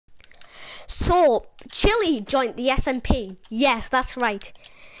So, Chili joined the SMP. Yes, that's right.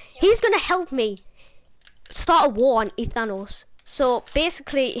 He's gonna help me start a war on Ethanos. So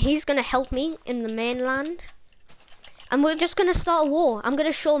basically, he's gonna help me in the mainland, and we're just gonna start a war. I'm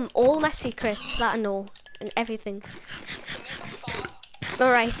gonna show him all my secrets that I know and everything.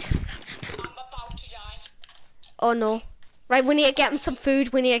 All right. I'm about to die. Oh no. Right, we need to get him some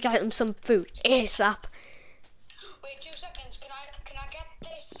food. We need to get him some food ASAP. Wait 2 seconds. Can I get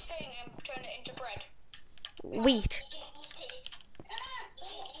this thing and turn it into bread? Wheat.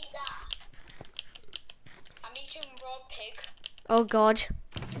 I'm eating raw pig. Oh god.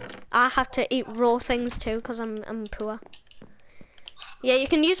 I have to eat raw things too because I'm poor. Yeah, you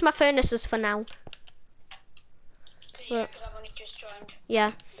can use my furnaces for now. Yeah, because I've only just joined.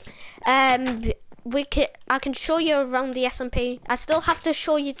 Yeah. I can show you around the SMP. I still have to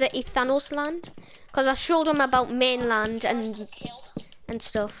show you the Ethanos land because I showed them about mainland and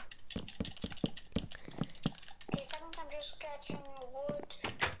stuff. Okay, seconds, I'm just getting wood.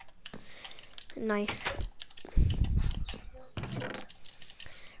 Nice.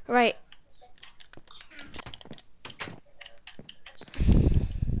 Right.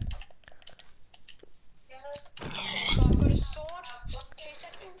 So I've got a sword. 2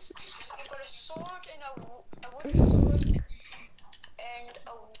 seconds. I've got a sword and a wooden sword and a.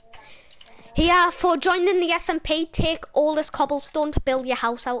 Here, for joining the SMP, take all this cobblestone to build your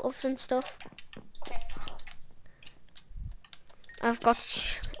house out of and stuff. Okay. I've got.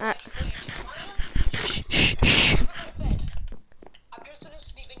 Wait. I'm just gonna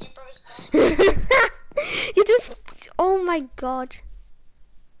sleep in your brother's bed. You just. Oh my god.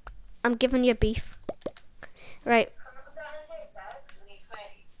 I'm giving you beef. Right.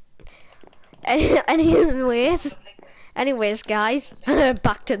 Anyways, guys,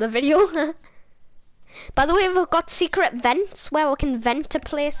 back to the video. By the way, we've got secret vents where we can vent to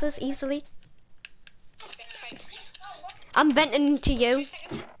places easily. I'm venting to you.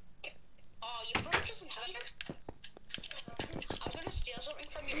 Oh, your brother doesn't have it. I'm gonna steal something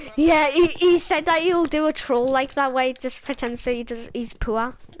from your brother. Yeah, he said that he'll do a troll like that way, just pretends that he's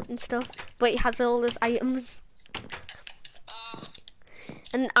poor and stuff, but he has all his items.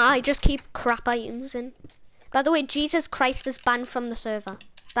 And I just keep crap items in. By the way, Jesus Christ is banned from the server.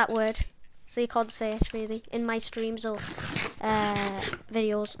 That word. So you can't say it really in my streams or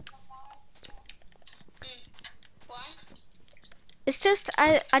videos. Why? It's just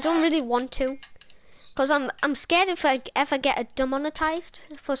I don't really want to, cause I'm scared if I ever get demonetized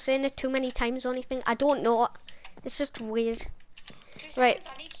for saying it too many times or anything. I don't know. It's just weird. Right.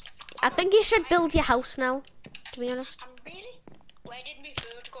 I think you should build your house now. To be honest. Really? Where did my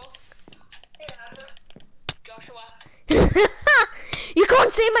food go? Joshua. You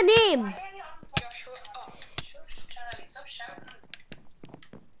can't say my name. Joshua. Oh. Stop shouting.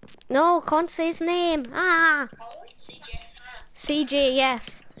 No, can't say his name. Ah. CJ. CJ,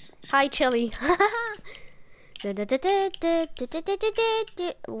 yes. Hi, Chili.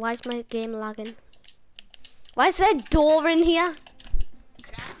 Why is my game lagging? Why is there a door in here?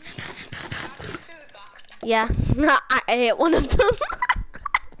 Can I have my food back? Yeah, I ate one of them.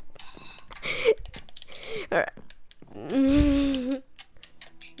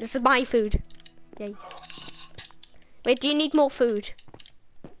 This is my food. Yay. Wait, do you need more food?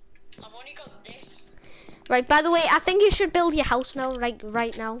 I've only got this. Right, by the way, I think you should build your house now,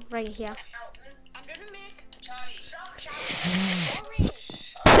 right now, right here. I'm gonna make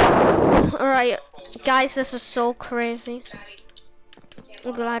Alright, guys, this is so crazy.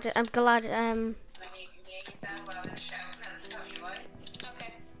 I'm glad, Okay.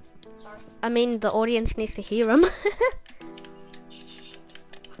 Sorry. I mean, the audience needs to hear him.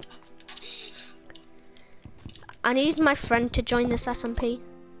 I need my friend to join this SMP.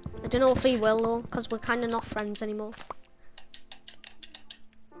 I don't know if he will though, because we're kind of not friends anymore.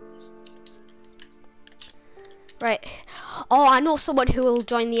 Right. Oh, I know someone who will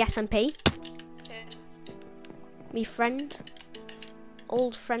join the SMP. Me friend.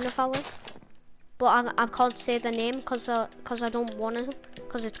 Old friend of ours. But I can't say the name because I don't want to.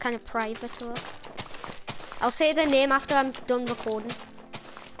 Because it's kind of private to us. I'll say the name after I'm done recording.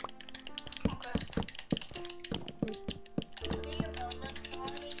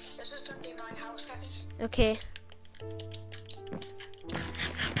 This is gonna be my house, Happy. Okay.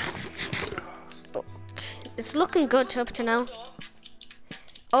 Oh, it's looking good up to now.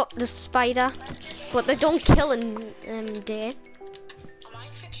 Oh, the spider. But they don't kill in day. I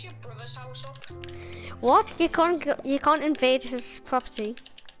might fix your brother's house up. What? You can't invade his property.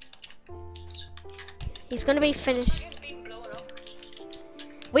 He's gonna be finished. It's been blown up.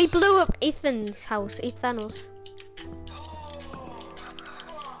 We blew up Ethan's house, Ethanos.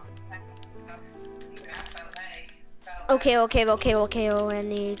 Okay. Oh, I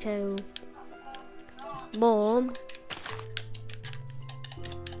need to. Boom.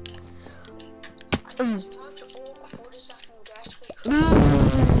 I need as much oak wood as I can get.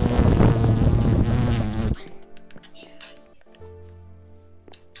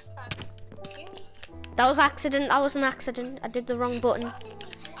 That was accident. That was an accident. I did the wrong button.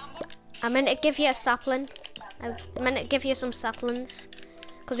 I meant to give you a sapling. I meant to give you some saplings,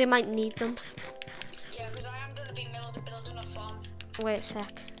 because you might need them. Yeah, because I am going to be building a farm. Wait a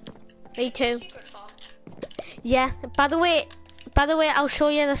sec. Me too. Secret farm. Yeah. By the way, I'll show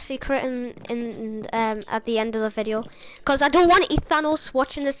you the secret in at the end of the video, because I don't want Ethanos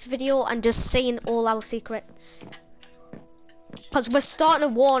watching this video and just seeing all our secrets. Because we're starting a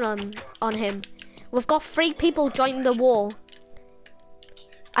war on him. We've got 3 people joining the war.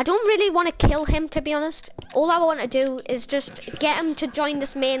 I don't really want to kill him, to be honest. All I want to do is just get him to join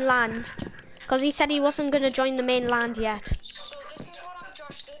this main land. Because he said he wasn't going to join the main land yet. So this is what I've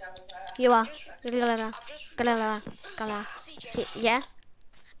just did. You are. Yeah?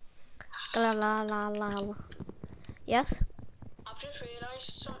 Yes? I've just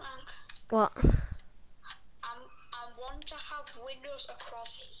realised something. What? I want to have windows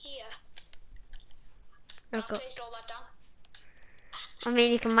across here. Okay. I placed all that down. I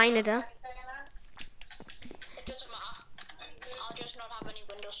mean, you can mine it up. It doesn't matter. I'll just not have any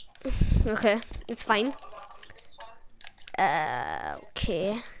windows. Okay, it's fine.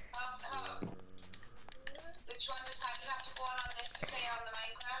 Okay.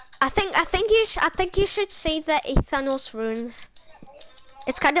 I think you should see the Ethanos ruins.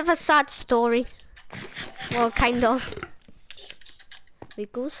 It's kind of a sad story. Well, kind of. Me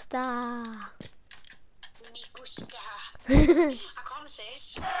gusta. Me gusta. I can't say it.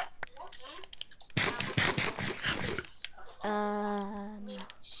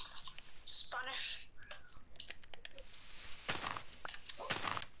 Spanish.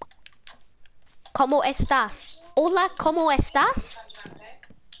 ¿Cómo estás? Hola, ¿cómo estás?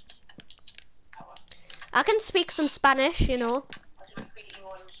 I can speak some Spanish, you know.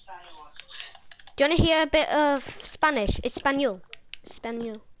 Do you want to hear a bit of Spanish? Español.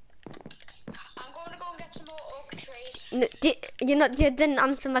 Español. I'm going to go and get some more oak trees. No, you didn't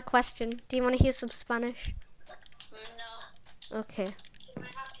answer my question. Do you want to hear some Spanish? No. Okay.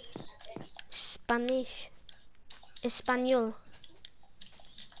 Spanish. Español.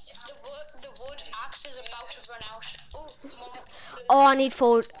 The wood axe is about to run out. Oh, Mum. Oh, I need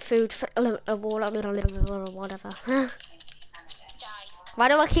food for whatever. Die. Why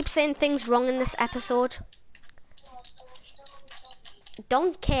do I keep saying things wrong in this episode?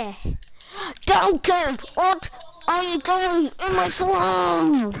 Don't care. Don't care what I'm doing in my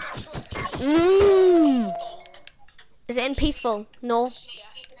slum. Is it in peaceful? No. Yeah,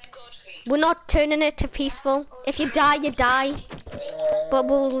 good. We're not turning it to peaceful. If you die, you die. But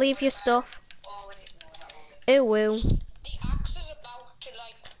we'll leave your stuff. Ooh, woo. The axe is about to,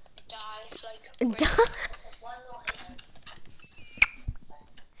 like, die. Like,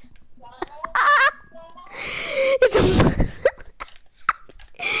 It's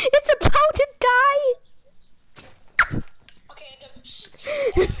it's about to die. okay,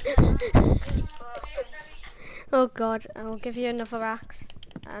 Oh god, I'll give you another axe.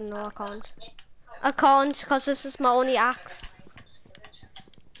 No, I can't. I can't, because this is my only axe.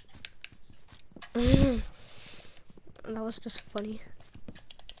 That was just funny.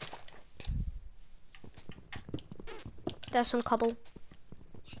 There's some cobble.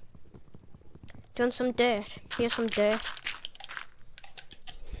 Do you want some dirt? Here's some dirt.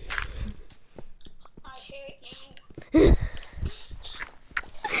 I hate you.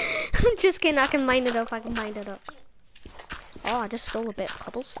 I'm just kidding, I can mine it up, Oh, I just stole a bit of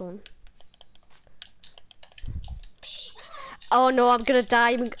cobblestone. Oh no, I'm gonna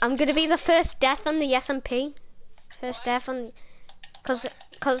die. I'm gonna be the first death on the SMP. First death on, cause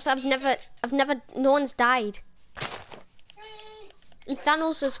no one's died. And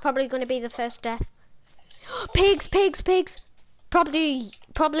Thanos is probably gonna be the first death. Pigs.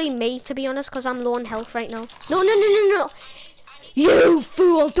 Probably me, to be honest, cause I'm low on health right now. No. You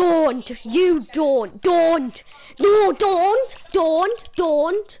fool, don't. No,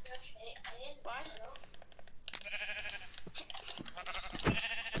 don't.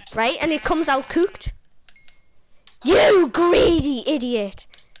 Right, and it comes out cooked. You greedy idiot.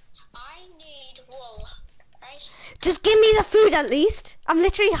 I need wool, right? Just give me the food at least. I'm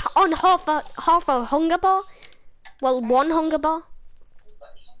literally on half a hunger bar. Well, one hunger bar.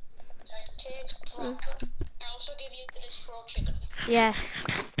 Take raw. I also give you this raw chicken. Yes.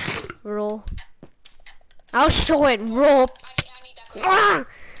 Raw. I'll show it raw. I need that. Ah!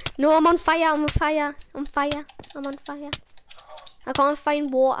 No, I'm on fire, I'm on fire. I'm fire. I'm on fire. I can't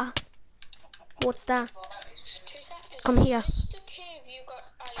find water. What's that? 2 seconds. Come here. Is this the cave you got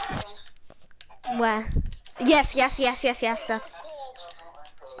iron from? Where? Yes, that's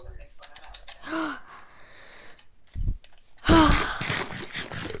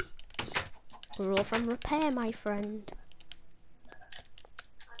Roll from repair, my friend.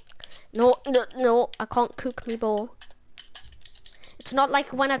 No, I can't cook me bow. It's not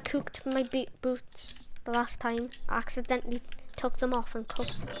like when I cooked my boots the last time. I accidentally took them off and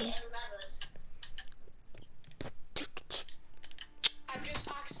cooked them. I just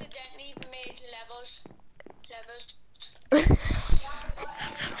accidentally made levels. You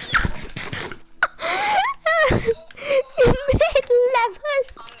made levels.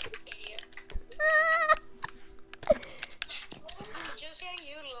 I'm an idiot. I just hear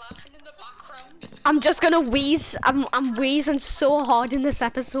you laughing in the background. I'm just gonna wheeze. I'm wheezing so hard in this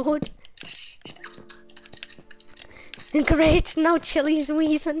episode. Great, now Chili's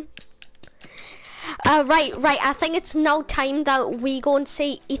wheezing. Right. I think it's now time that we go and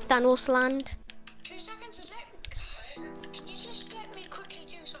see Ethanos land. 2 seconds. Can you just let me quickly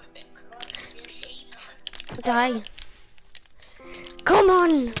do something? You sheep. Die. Come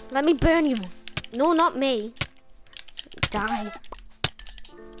on, let me burn you. No, not me. Die.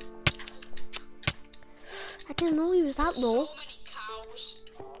 I didn't know he was that low. So many cows.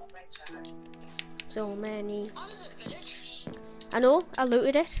 So many. Oh, there's a village. I know. I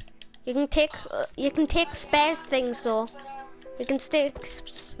looted it. You can take spare things though. You can take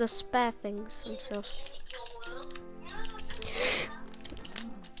the spare things and stuff.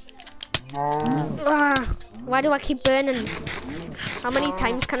 Why do I keep burning? How many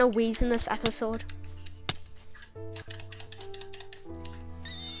times can I wheeze in this episode?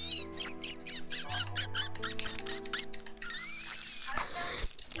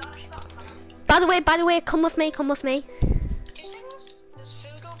 By the way, come with me. 2 seconds. There's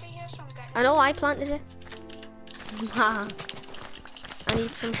food over here, so I'm getting. I know, I planted it. Haha. I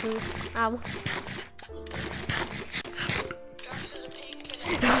need some food. Ow. Josh, there's a pig.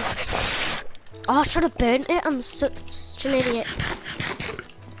 Oh, I should have burnt it. I'm such an idiot.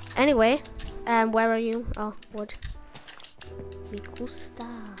 Anyway, where are you? Oh, wood. Me gusta.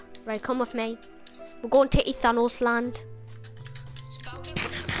 Right, come with me. We're going to Ethanos land.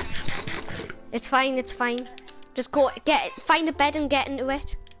 It's fine. Just go find a bed and get into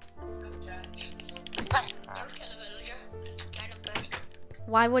it.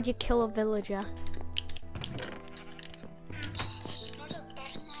 Why would you kill a villager? There's not a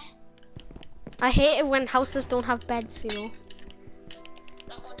bed in there. I hate it when houses don't have beds, you know.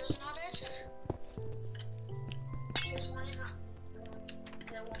 That one doesn't have it.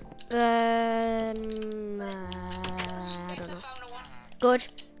 I don't know. Good.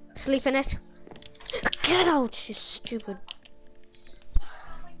 Sleep in it. Get out, you stupid.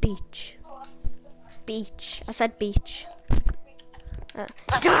 Beach. I said beach.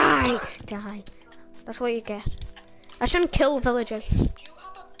 Die. That's what you get. I shouldn't kill a villager. Do you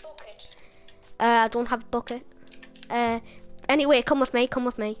have a bucket? I don't have a bucket. Anyway, come with me.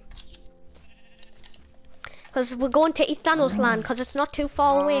 Because we're going to Ethanos land, because it's not too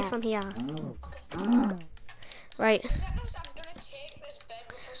far away from here. Right. 2 seconds, I'm gonna take this bed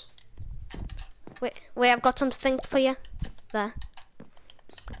with us. Wait, I've got something for you. There.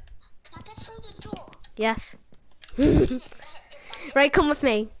 Can I get through the door? Yes. Right, come with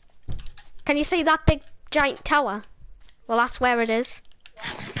me. Can you see that big giant tower? Well, that's where it is.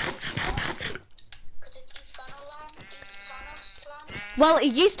 Because it's Ethanos land. Well,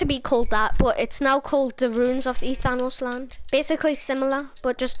 it used to be called that, but it's now called the ruins of Ethanos land. Basically similar,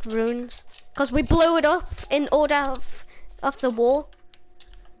 but just ruins. Because we blew it up in order of the war.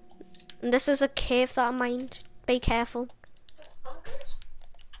 And this is a cave that I mined. Be careful.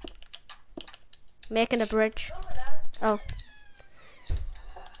 Making a bridge. Oh.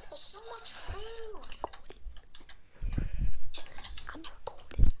 There's so much food. I'm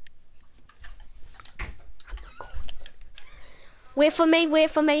recording. Wait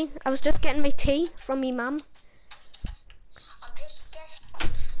for me. I was just getting my tea from me mum. I'm just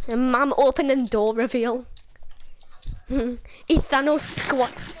getting. And mum opening door reveal. Ethanos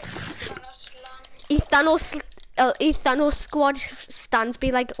squad. Ethanos squad stands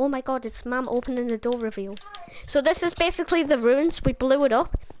be like, oh my god, it's mum opening the door reveal. So this is basically the ruins. We blew it up.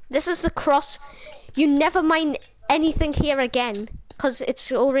 This is the cross. You never mine anything here again because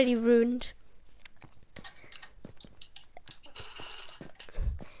it's already ruined.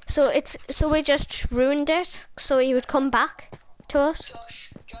 So we just ruined it so he would come back to us.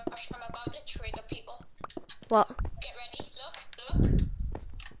 Josh, I'm about to trigger people. What? Get ready. Look.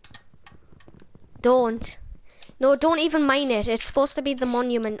 Don't. No, don't even mine it. It's supposed to be the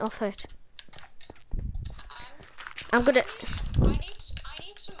monument of it. I'm gonna... I need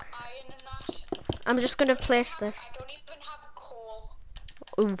some iron in that. I'm just gonna place this. I don't even have coal.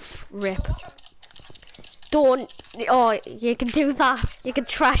 Oof, rip. You know what Don't. Oh, you can do that. You can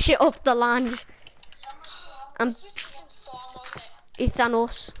trash it up the land. this was Ethan's farm, wasn't it?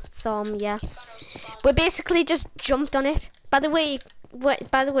 Ethanos thumb, yeah. Ethan's farm. We basically just jumped on it. By the way,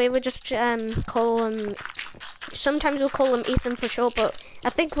 we just call him. Sometimes we'll call him Ethan for short, but I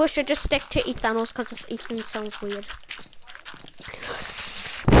think we should just stick to Ethanos because Ethan sounds weird.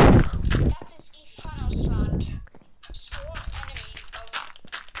 That is Ethan's land. Sworn enemy of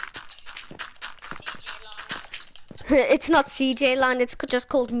CJ land. It's not CJ land. It's just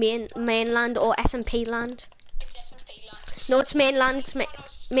called mainland or SMP land. It's SMP land. No, it's mainland. It's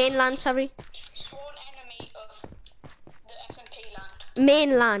mainland. Sorry, Sworn enemy of the SMP land.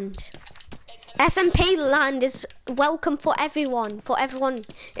 mainland. Like the SMP land is welcome for everyone. For everyone,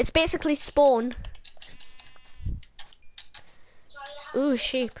 it's basically spawn. Ooh,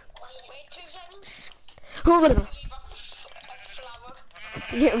 sheep. Wait 2 seconds. Oh, Leave a flower.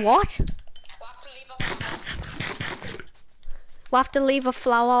 yeah, what? We'll have to leave a flower. We have to leave a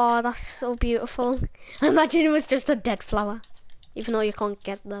flower. Oh, that's so beautiful. Imagine it was just a dead flower, even though you can't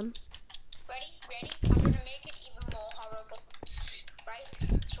get them. Ready? I'm gonna make it even more horrible. Right?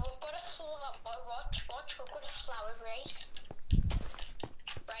 So we've got a flower. Watch. We've got a flower, right?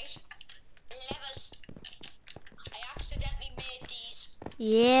 Right? Levers. I accidentally made these.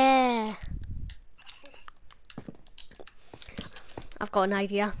 Yeah. I've got an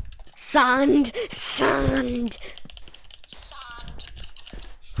idea. Sand. Sand.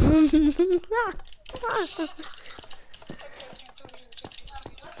 We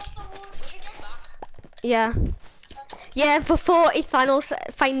should get back. Yeah. Yeah, before Ethanos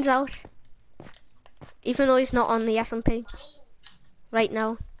finds out. Even though he's not on the SMP. Right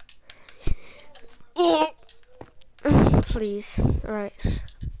now. Please. Alright. 2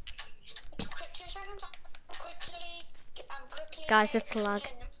 seconds. I'm quickly. Guys, it's making lag. an-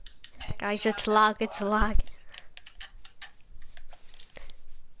 Guys, it's lag. It's lag.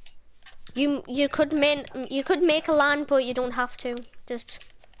 You could make a land, but you don't have to. Just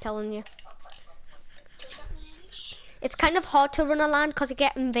telling you. 2 seconds. It's kind of hard to run a land because you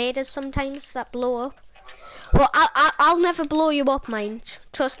get invaders sometimes that blow up. Well, I'll never blow you up, mind.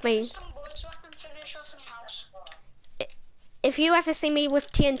 Trust me. Some wood so I can finish off my house. If you ever see me with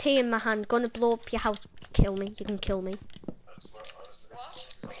TNT in my hand, gonna blow up your house, kill me. You can kill me.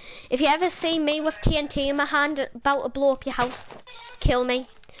 What? If you ever see me with TNT in my hand, about to blow up your house, kill me.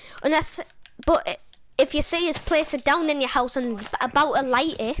 But if you see us place it down in your house and about to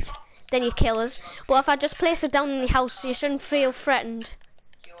light it, then you kill us. But if I just place it down in your house, you shouldn't feel threatened.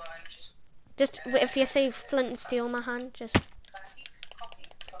 Just if you see flint and steel in my hand, just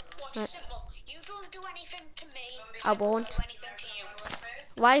What's Right. simple? You don't do anything to me. I won't. Do anything to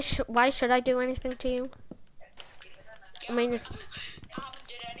you. Why should I do anything to you? I mean, I haven't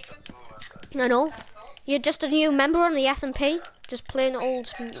did anything. I know. You're just a new member on the SMP. Just plain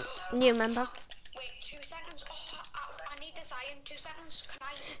old new member. Wait, 2 seconds. Oh, I need this iron. 2 seconds. Can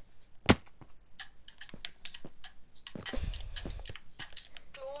I?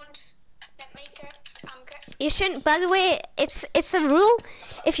 Don't let me get. I'm getting. You shouldn't. By the way, it's a rule.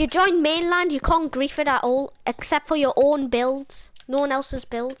 If you join mainland, you can't grief it at all, except for your own builds. No one else's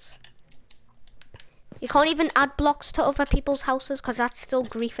builds. You can't even add blocks to other people's houses because that's still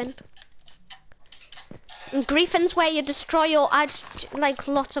griefing. And griefing's where you destroy or add like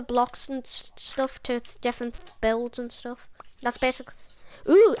lots of blocks and stuff to different builds and stuff. That's basic.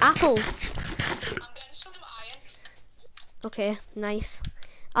 Ooh, apple. I'm getting some iron. Okay, nice.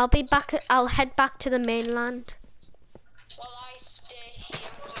 I'll be back. I'll head back to the mainland. While I stay here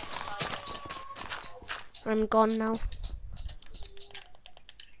and collect iron. I'm gone now.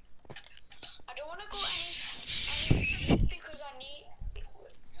 I don't want to go any deep because I need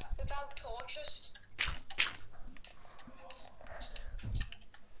without torches.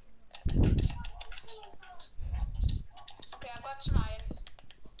 Okay, I've got some iron.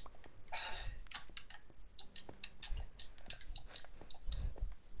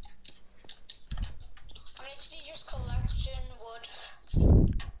 I'm literally just collecting wood.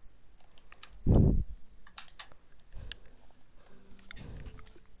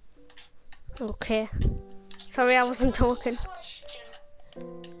 Okay. Sorry, I wasn't talking. Question.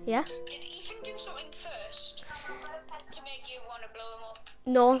 Yeah? Did Ethan do something first to make you want to blow him up?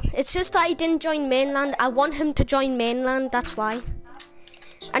 No, it's just that he didn't join mainland. I want him to join mainland. That's why.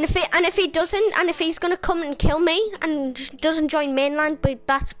 And if he doesn't, and if he's gonna come and kill me and doesn't join mainland, but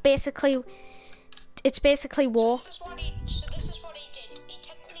that's basically it's basically war. So this is what he did. He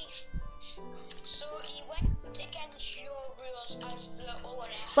technically, so he went against your rules as the owner.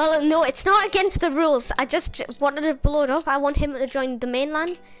 Well, no, it's not against the rules. I just wanted to blow it up. I want him to join the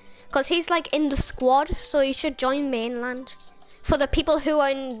mainland. Because he's like in the squad, so he should join mainland. For the people who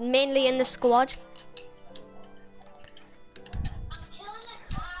are mainly in the squad.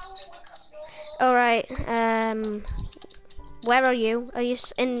 Alright, where are you? Are you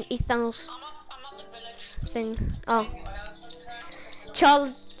in Ethanol's I'm at the village. thing? Oh.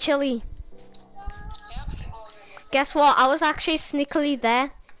 Chili. Guess what? I was actually sneakily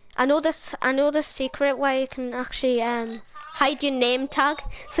there. I know this secret where you can actually hide your name tag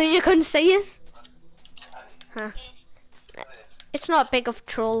so you couldn't see it. Huh. It's not big of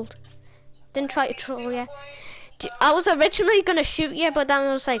troll. Didn't try to troll you. I was originally gonna shoot you, but then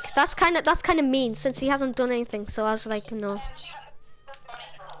I was like, that's kind of mean since he hasn't done anything. So I was like, no.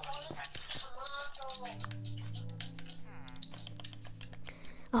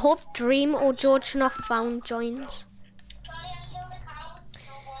 I hope Dream or George Not Found joins.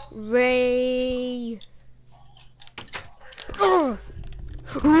 Ray.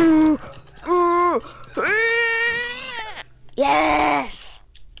 Yes.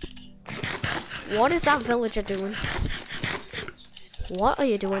 What is that villager doing? What are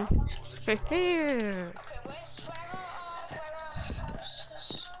you doing?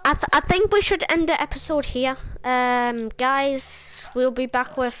 I think we should end the episode here. Guys, we'll be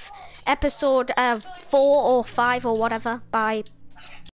back with episode 4 or 5 or whatever. Bye.